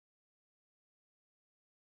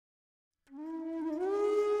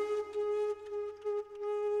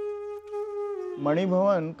मणि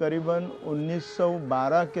भवन करीबन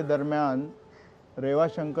 1912 के दरमियान रेवा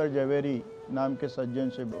शंकर जवेरी नाम के सज्जन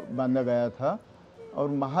से बांधा गया था। और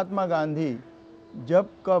महात्मा गांधी जब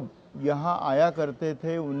कब यहाँ आया करते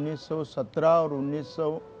थे 1917 और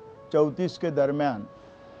 1934 के दरमियान,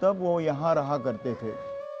 तब वो यहाँ रहा करते थे।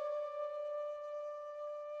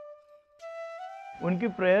 उनकी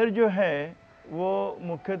प्रेयर जो है वो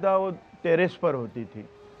मुख्यतः वो टेरेस पर होती थी,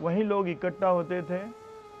 वहीं लोग इकट्ठा होते थे।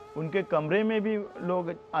 उनके कमरे में भी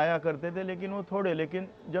लोग आया करते थे, लेकिन वो थोड़े। लेकिन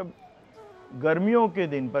जब गर्मियों के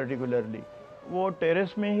दिन पर्टिकुलरली वो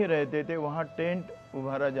टेरेस में ही रहते थे, वहाँ टेंट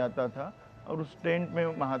उभारा जाता था और उस टेंट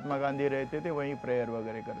में महात्मा गांधी रहते थे, वहीं प्रेयर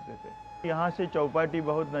वगैरह करते थे। यहाँ से चौपाटी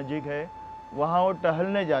बहुत नज़दीक है, वहाँ वो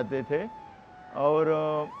टहलने जाते थे। और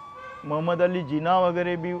मोहम्मद अली जिन्ना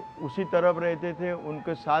वगैरह भी उसी तरफ रहते थे,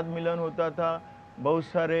 उनके साथ मिलन होता था। बहुत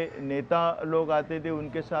सारे नेता लोग आते थे,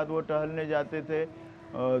 उनके साथ वो टहलने जाते थे।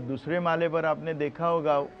 दूसरे माले पर आपने देखा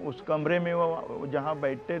होगा, उस कमरे में वो जहाँ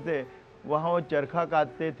बैठते थे वहाँ वो चरखा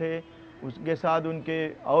काटते थे, उसके साथ उनके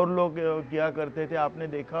और लोग किया करते थे। आपने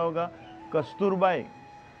देखा होगा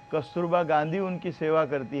कस्तूरबा गांधी उनकी सेवा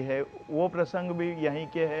करती है, वो प्रसंग भी यहीं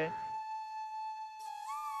के है।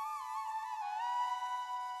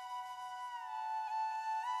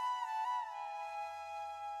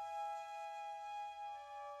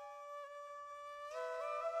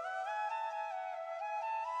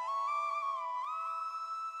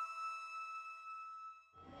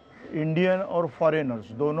 इंडियन और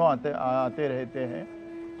फॉरेनर्स दोनों आते रहते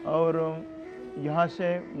हैं और यहाँ से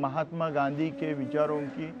महात्मा गांधी के विचारों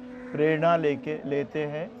की प्रेरणा लेते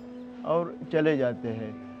हैं और चले जाते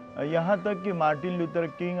हैं। यहाँ तक कि मार्टिन लूथर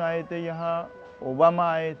किंग आए थे यहाँ, ओबामा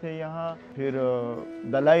आए थे यहाँ, फिर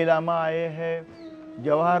दलाई लामा आए हैं,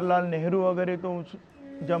 जवाहरलाल नेहरू वगैरह तो उस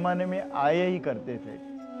ज़माने में आए ही करते थे।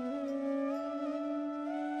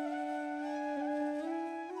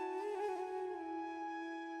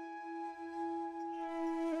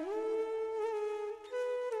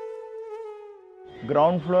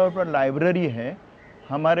 ग्राउंड फ्लोर पर लाइब्रेरी है।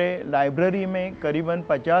 हमारे लाइब्रेरी में करीबन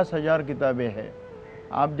 50,000 किताबें हैं।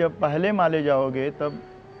 आप जब पहले माले जाओगे तब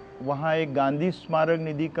वहाँ एक गांधी स्मारक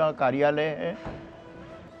निधि का कार्यालय है,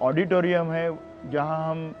 ऑडिटोरियम है, जहाँ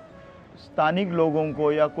हम स्थानिक लोगों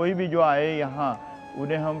को या कोई भी जो आए यहाँ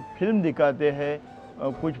उन्हें हम फिल्म दिखाते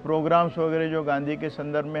हैं। कुछ प्रोग्राम्स वगैरह जो गांधी के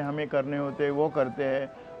संदर्भ में हमें करने होते हैं वो करते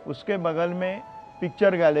हैं। उसके बगल में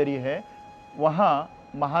पिक्चर गैलरी है, वहाँ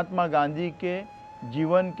महात्मा गांधी के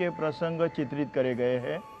जीवन के प्रसंग चित्रित करे गए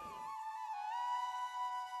हैं।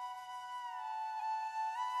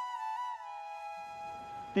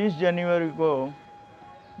 तीस जनवरी को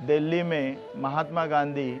दिल्ली में महात्मा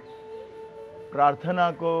गांधी प्रार्थना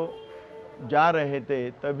को जा रहे थे,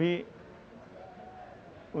 तभी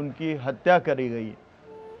उनकी हत्या करी गई,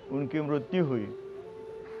 उनकी मृत्यु हुई।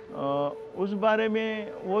 उस बारे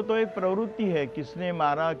में वो तो एक प्रवृत्ति है, किसने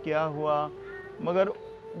मारा, क्या हुआ, मगर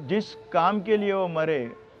जिस काम के लिए वो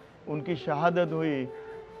मरे, उनकी शहादत हुई,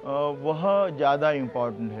 वह ज़्यादा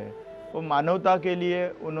इम्पोर्टेंट है। वो मानवता के लिए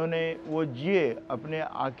उन्होंने वो जिए, अपने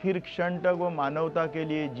आखिर क्षण तक वो मानवता के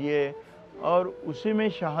लिए जिए और उसी में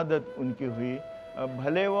शहादत उनकी हुई।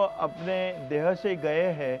 भले वो अपने देह से गए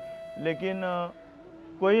हैं, लेकिन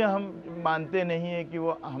कोई हम मानते नहीं है कि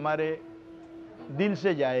वो हमारे दिल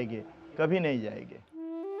से जाएंगे, कभी नहीं जाएंगे।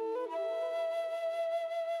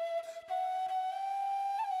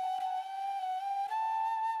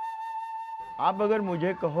 आप अगर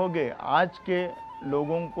मुझे कहोगे आज के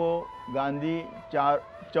लोगों को गांधी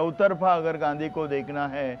चौतरफा अगर गांधी को देखना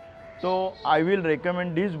है, तो I will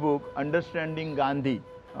recommend this book understanding Gandhi.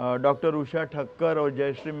 Doctor Usha Thakkar और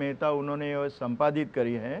जयश्री मेहता उन्होंने यह संपादित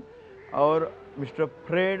करी है और मिस्टर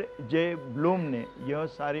फ्रेड जे ब्लूम ने यह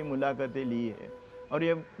सारी मुलाकातें ली है। और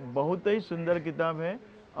ये बहुत ही सुंदर किताब है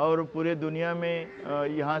और पूरे दुनिया में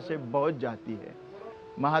यहाँ से बहुत जाती है।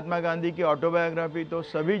 महात्मा गांधी की ऑटोबायोग्राफी तो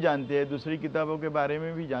सभी जानते हैं, दूसरी किताबों के बारे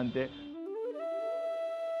में भी जानते हैं।